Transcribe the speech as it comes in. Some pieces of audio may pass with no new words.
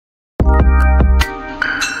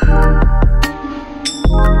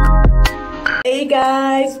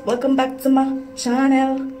guys, welcome back to my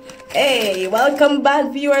channel. Hey, welcome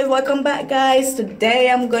back viewers, welcome back guys.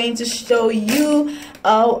 Today I'm going to show you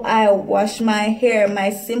how I wash my hair, my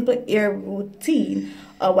simple hair routine,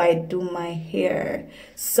 how I do my hair.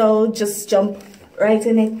 So just jump right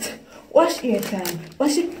in it. Wash hair time,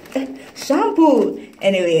 wash it, shampoo.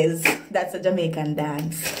 Anyways, that's a Jamaican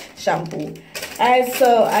dance, shampoo. Alright,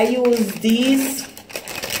 so I use these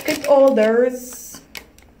clip holders.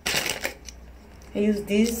 I use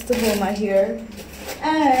this to hold my hair,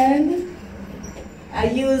 and I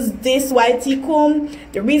use this white teeth comb.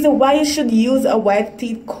 The reason why you should use a white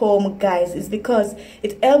teeth comb, guys, is because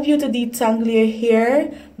it helps you to detangle your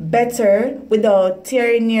hair better without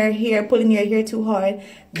tearing your hair, pulling your hair too hard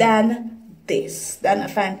than a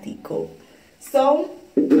fan teeth comb. So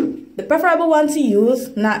the preferable one to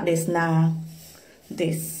use, not this,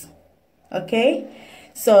 this. Okay,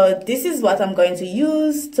 so this is what I'm going to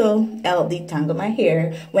use to help detangle my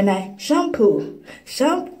hair when I shampoo.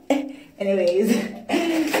 Anyways,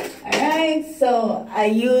 alright, so I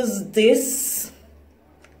use this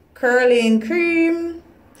curling cream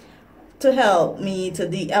to help me to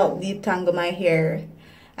help detangle my hair.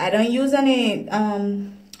 I don't use any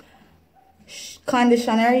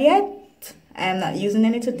conditioner yet. I am not using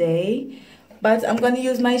any today, but I'm going to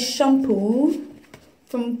use my shampoo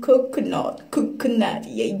from coconut,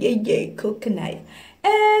 yeah, coconut,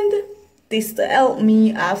 and this to help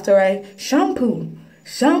me after I shampoo.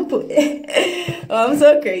 Oh, I'm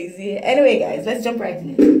so crazy. Anyway guys, let's jump right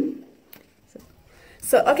in.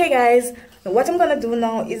 So okay guys, what I'm gonna do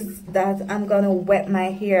now is that I'm gonna wet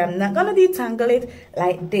my hair. I'm not gonna detangle it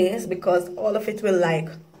like this because all of it will like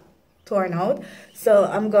torn out. So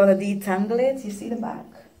I'm gonna detangle it. You see the back?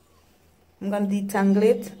 I'm gonna detangle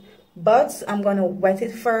it, but I'm gonna wet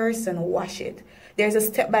it first and wash it. There's a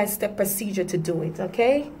step-by-step procedure to do it,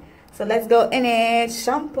 okay? So let's go in it.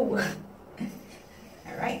 Shampoo.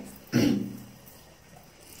 All right.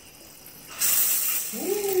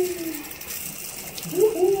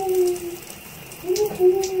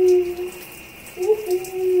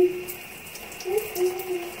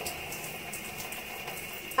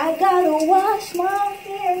 I gotta wash my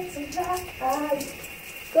hair tonight.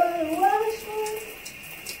 Gotta wash my.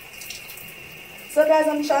 So guys,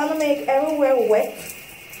 I'm trying to make everywhere wet.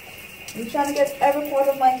 I'm trying to get every part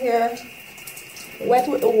of my hair wet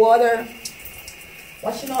with the water.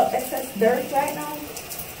 Washing out excess dirt right now.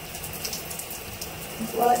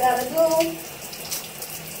 That's what I gotta do.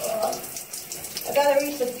 I gotta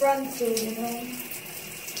reach the front too, you know.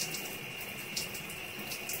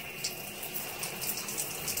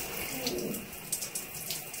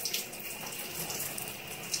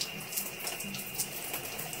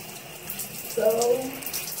 So,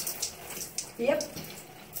 yep,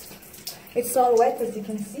 it's all wet as you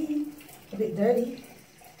can see, a bit dirty.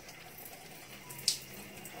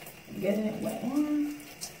 I'm getting it wet on,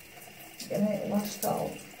 getting it washed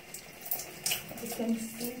out. As you can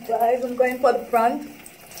see guys, I'm going for the front.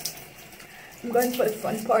 I'm going for the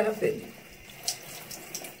front part of it.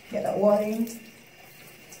 Get that water in.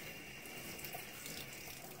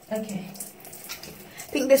 Okay, I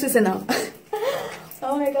think this is enough.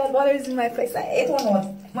 Oh my god, water is in my face. I hate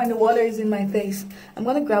when the water is in my face. I'm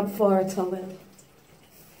gonna grab for a towel.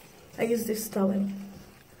 I use this towel.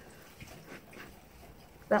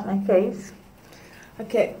 That my face.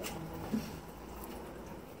 Okay.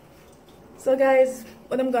 So guys,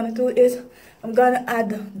 what I'm gonna do is I'm gonna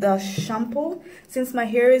add the shampoo. Since my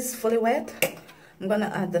hair is fully wet, I'm gonna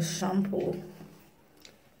add the shampoo.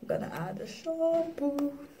 I'm gonna add the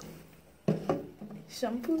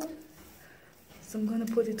shampoo. So I'm gonna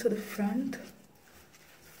put it to the front.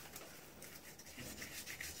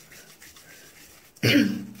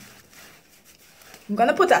 I'm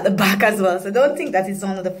gonna put it at the back as well. So don't think that it's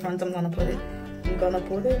only the front I'm gonna put it. I'm gonna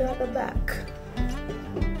put it at the back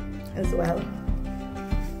as well.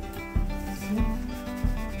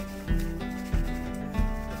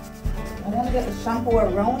 I'm gonna get the shampoo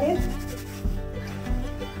around it,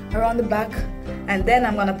 around the back, and then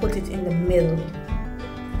I'm gonna put it in the middle.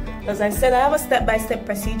 As I said, I have a step-by-step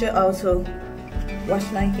procedure also.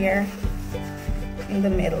 Wash my hair in the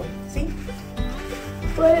middle. See?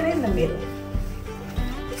 Put it in the middle.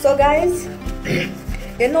 So guys,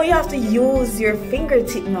 you know you have to use your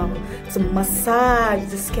fingertip now to massage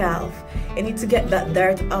the scalp. You need to get that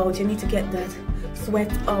dirt out. You need to get that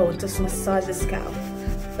sweat out. Just massage the scalp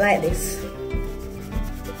like this.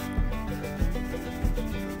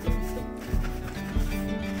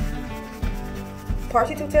 Part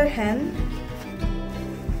it with your hand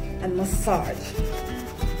and massage.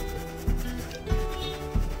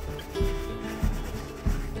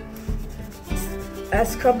 I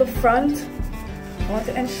scrub the front. I want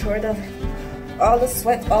to ensure that all the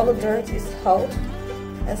sweat, all the dirt is out.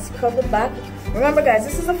 I scrub the back. Remember guys,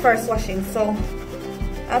 this is the first washing, so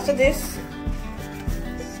after this,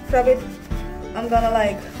 scrub it. I'm gonna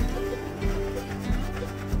like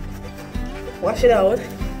wash it out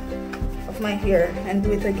of my hair and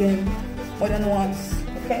do it again more than once,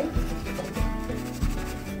 okay?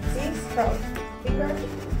 See, scrub, finger.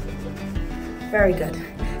 Very good.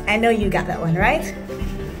 I know you got that one, right?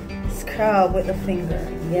 Scrub with the finger,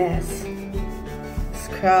 yes.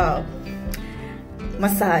 Scrub.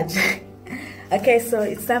 Massage. Okay, so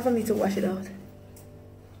it's time for me to wash it out.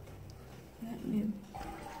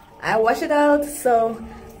 I wash it out, so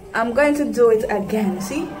I'm going to do it again.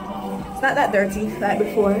 See? It's not that dirty like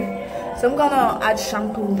before. So I'm gonna add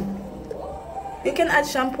shampoo. You can add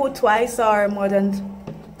shampoo twice or more than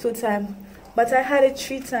 2 times. But I had it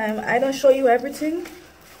 3 times. I don't show you everything,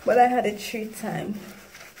 but I had it 3 times.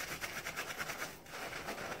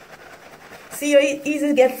 See how easy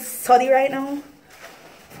it gets soggy right now?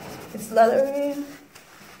 It's lathering.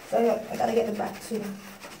 So I gotta get it back too.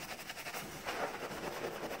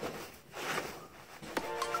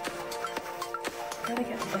 Gotta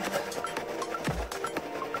get it back.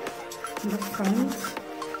 In the front.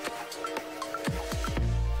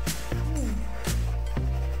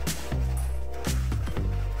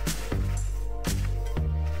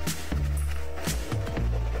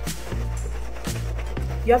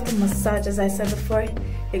 You have to massage, as I said before,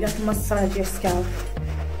 you got to massage your scalp.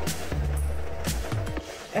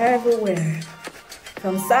 Everywhere.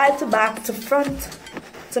 From side to back to front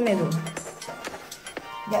to middle.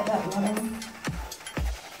 Get that one.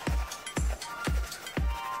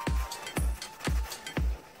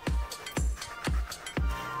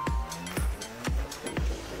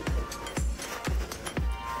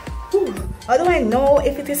 How do I know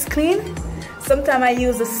if it is clean? Sometimes I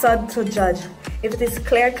use the sud to judge. If it is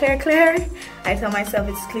clear, I tell myself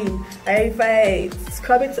it's clean. Or if I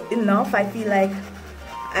scrub it enough, I feel like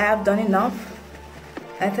I have done enough,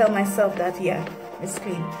 I tell myself that, yeah, it's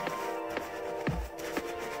clean.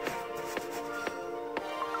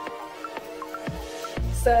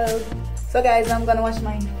 So guys, I'm gonna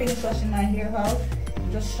finish washing my hair out.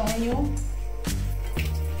 Just showing you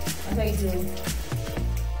what I do.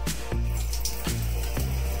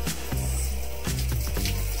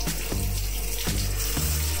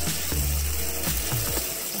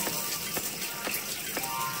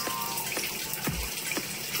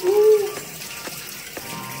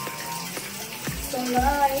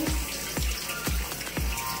 Nice.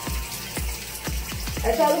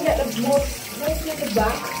 I try to get the mostly the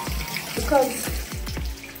back because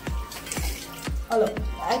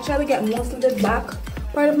I try to get mostly the back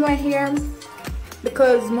part of my hair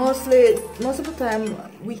because most of the time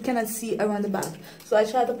we cannot see around the back. So I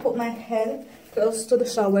try to put my head close to the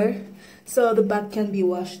shower so the back can be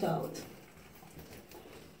washed out.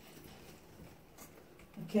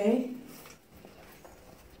 Okay.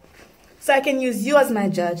 So I can use you as my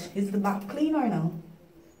judge. Is the back clean or no?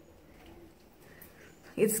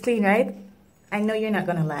 It's clean, right? I know you're not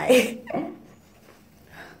gonna lie.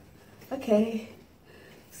 Okay.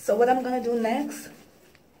 So what I'm gonna do next,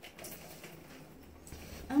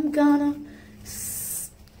 I'm gonna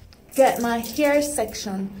get my hair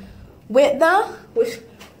section with the,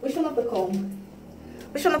 which one of the comb?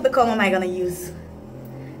 Which one of the comb am I gonna use?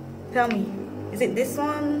 Tell me. Is it this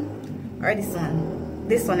one or this one?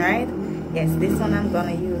 This one, right? Yes, this one I'm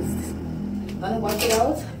gonna use. I'm gonna wash it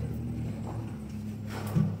out.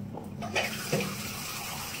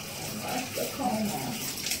 Wash the comb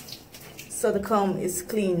off. So the comb is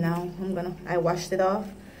clean now. I washed it off.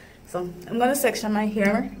 So I'm gonna section my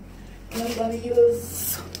hair. And I'm gonna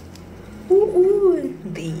use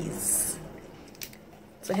these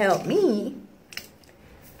to help me.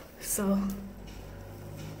 So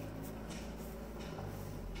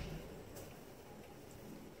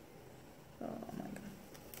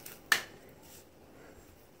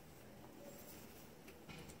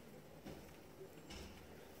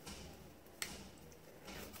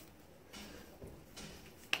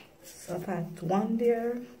I've had one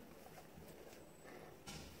there,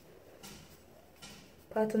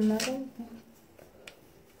 part another,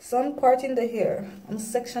 some part in the hair. I'm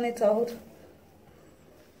section it out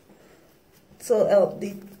to help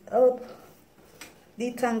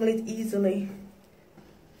detangle it easily.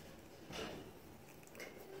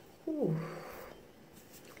 Ooh.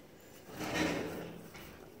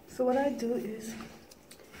 So what I do is,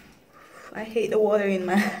 I hate the water in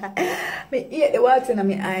my I hate the water in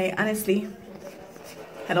my eye. Honestly,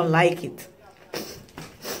 I don't like it.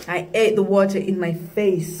 I hate the water in my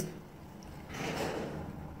face.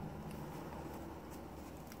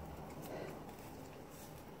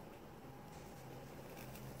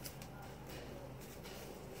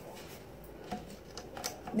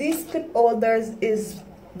 These clip holders is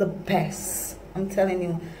the best, I'm telling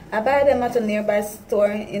you. I buy them at a nearby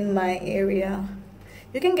store in my area.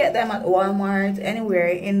 You can get them at Walmart, anywhere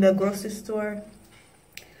in the grocery store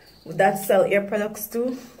that sell hair products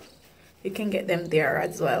too. You can get them there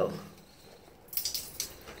as well.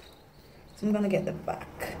 So I'm gonna get the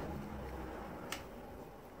back.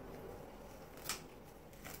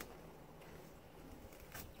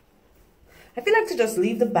 I feel like to just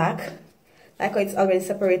leave the back like how it's already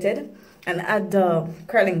separated and add the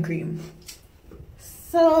curling cream.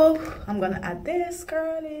 So I'm gonna add this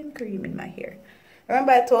curling cream in my hair.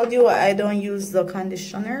 Remember I told you I don't use the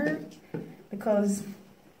conditioner because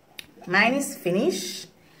mine is finished,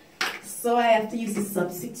 so I have to use the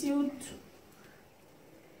substitute.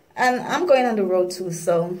 And I'm going on the road too,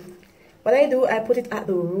 so what I do, I put it at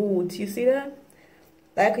the root. You see that?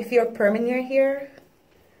 Like if you're perming your hair,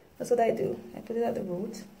 that's what I do. I put it at the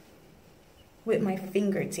root with my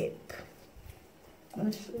fingertip. I'm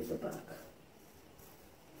gonna show you the back.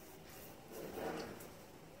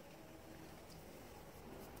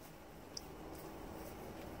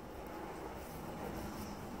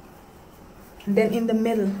 And then in the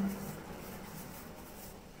middle.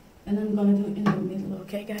 And I'm gonna do it in the middle,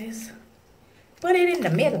 okay guys? Put it in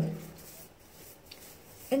the middle.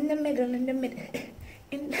 In the middle, in the middle.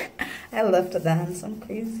 I love to dance, I'm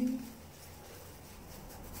crazy.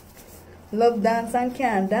 Love dance and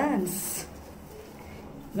can't dance.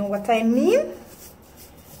 Know what I mean?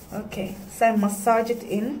 Okay, so I massage it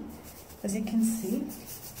in, as you can see.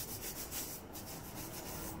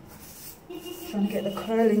 Trying to get the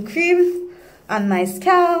curling cream on my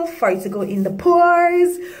scalp for it to go in the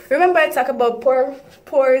pores. Remember I talked about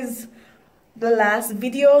pores the last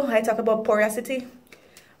video. I talked about porosity,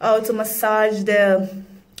 how to massage the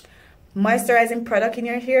moisturizing product in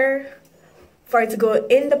your hair for it to go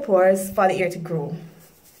in the pores for the hair to grow.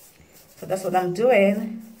 So that's what I'm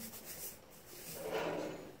doing.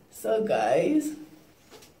 So guys,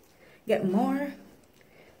 get more.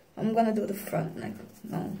 I'm gonna do the front next.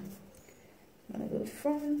 No, I'm gonna do the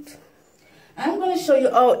front. I'm going to show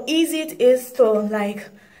you how easy it is to like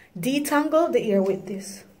detangle the hair with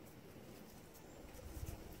this.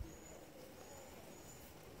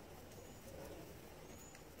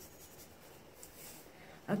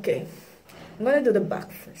 Okay, I'm going to do the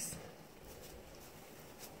back first.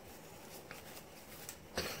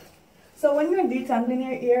 So when you're detangling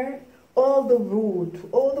your hair, all the root,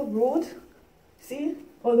 see,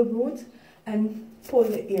 all the root, and pull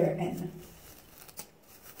the hair in.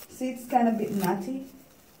 See, it's kind of a bit knotty.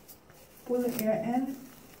 Pull the hair in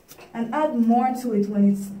and add more to it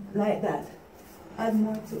when it's like that. Add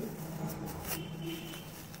more to it.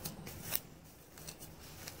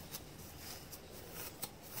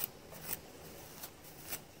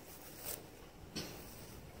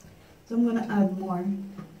 So I'm gonna add more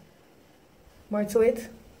to it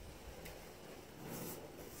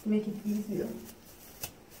to make it easier.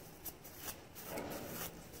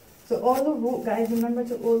 So all the root, guys, remember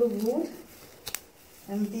to all the root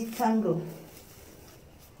and detangle.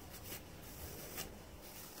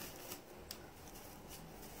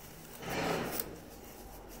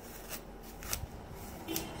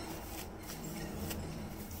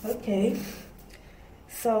 Okay,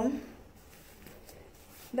 so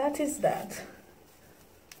that is that.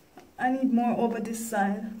 I need more over this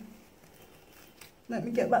side. Let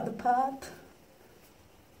me get back the part.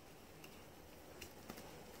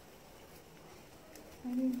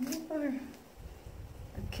 I need more.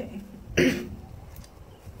 Okay.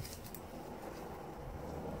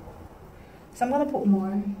 So I'm gonna put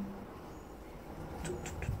more.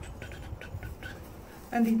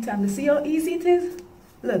 And detangle. See how easy it is?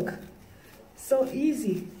 Look, so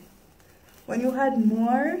easy. When you add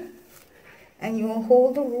more and you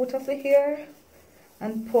hold the root of the hair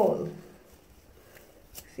and pull.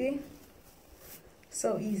 See?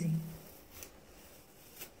 So easy.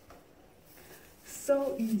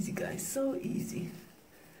 So easy, guys, so easy.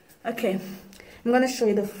 Okay, I'm gonna show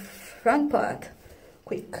you the front part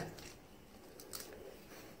quick.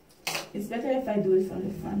 It's better if I do it from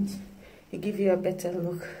the front. It gives you a better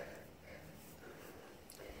look.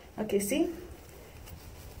 Okay, see?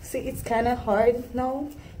 See, it's kind of hard now,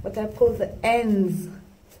 but I pull the ends.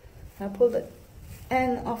 I pull the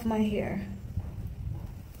end of my hair.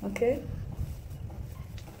 Okay?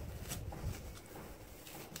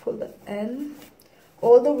 Pull the end.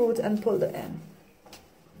 Hold the root and pull the end.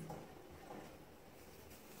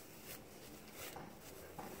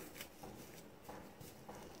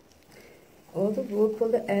 Hold the root, pull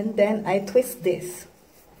the end, then I twist this.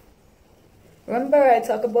 Remember I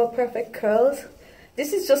talk about perfect curls?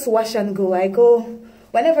 This is just wash and go. I go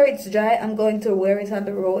whenever it's dry, I'm going to wear it on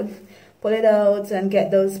the road, pull it out and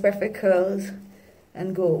get those perfect curls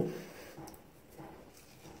and go.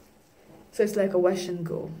 So it's like a wash and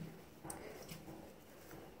go.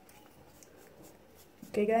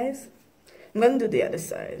 Okay guys, I'm gonna do the other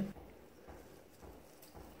side.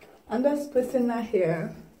 I'm just twisting my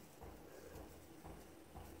hair.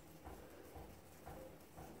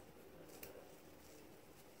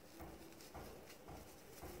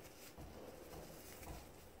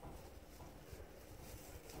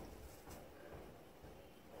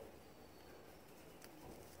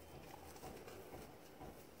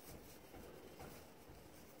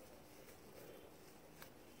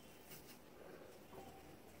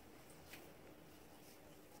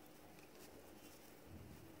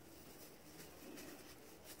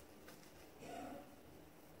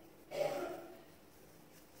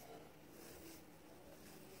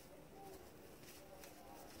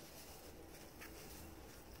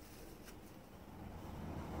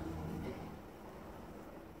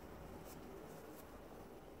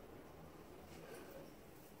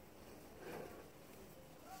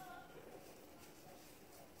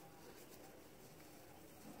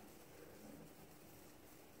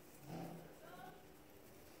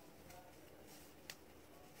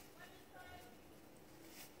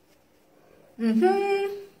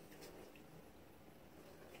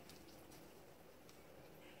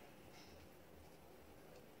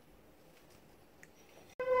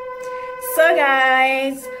 So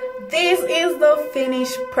guys, this is the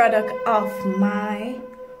finished product of my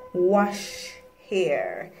wash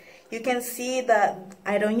hair. You can see that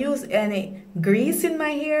I don't use any grease in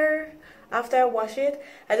my hair after I wash it.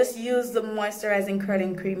 I just use the moisturizing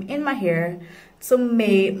curling cream in my hair to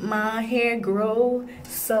make my hair grow.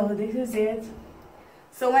 So this is it.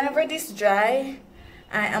 So whenever this dry,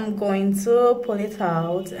 I am going to pull it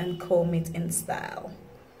out and comb it in style.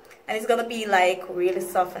 And it's gonna be like really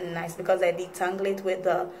soft and nice because I detangle it with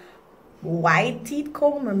the white teeth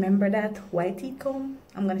comb. Remember that white teeth comb?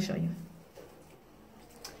 I'm gonna show you.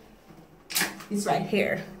 It's right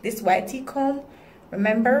here. This white teeth comb.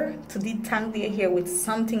 Remember to detangle your hair with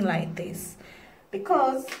something like this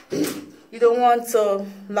because you don't want to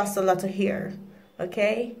lose a lot of hair.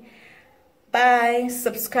 Okay? Bye.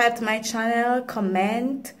 Subscribe to my channel,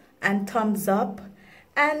 comment, and thumbs up,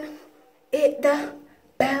 and hit the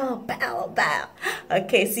bell.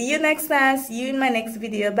 Okay, see you next time. See you in my next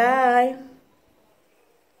video. Bye.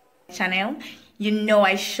 Channel, you know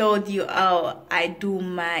I showed you how I do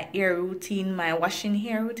my hair routine, my washing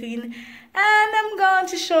hair routine, and I'm going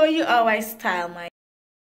to show you how I style my